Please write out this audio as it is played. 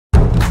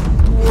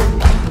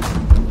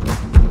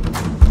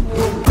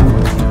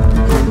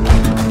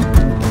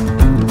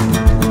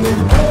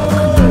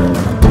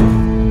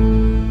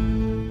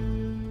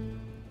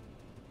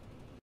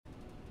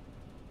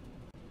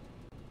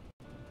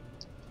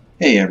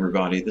Hey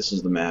everybody, this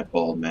is the Mad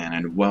Bald Man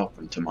and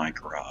welcome to my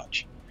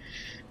garage.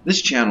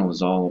 This channel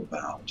is all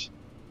about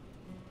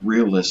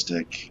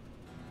realistic,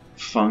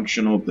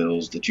 functional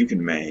builds that you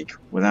can make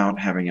without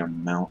having a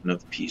mountain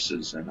of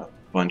pieces and a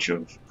bunch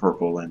of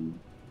purple and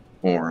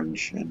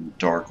orange and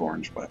dark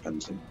orange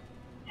weapons and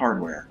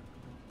hardware.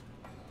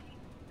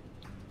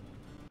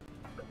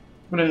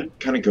 I'm going to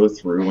kind of go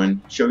through and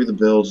show you the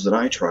builds that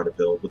I try to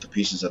build with the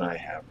pieces that I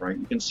have, right?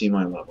 You can see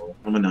my level.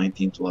 I'm a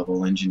 19th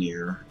level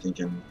engineer, I think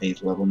an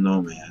 8th level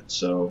nomad,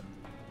 so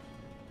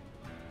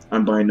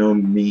I'm by no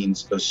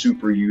means a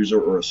super user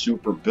or a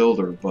super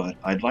builder, but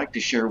I'd like to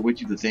share with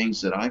you the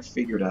things that I've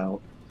figured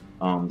out,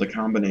 the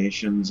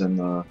combinations and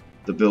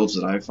the builds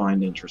that I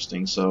find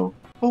interesting. So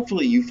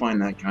hopefully you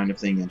find that kind of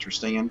thing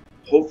interesting, and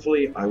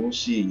hopefully I will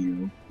see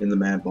you in the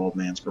Mad Bald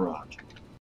Man's garage.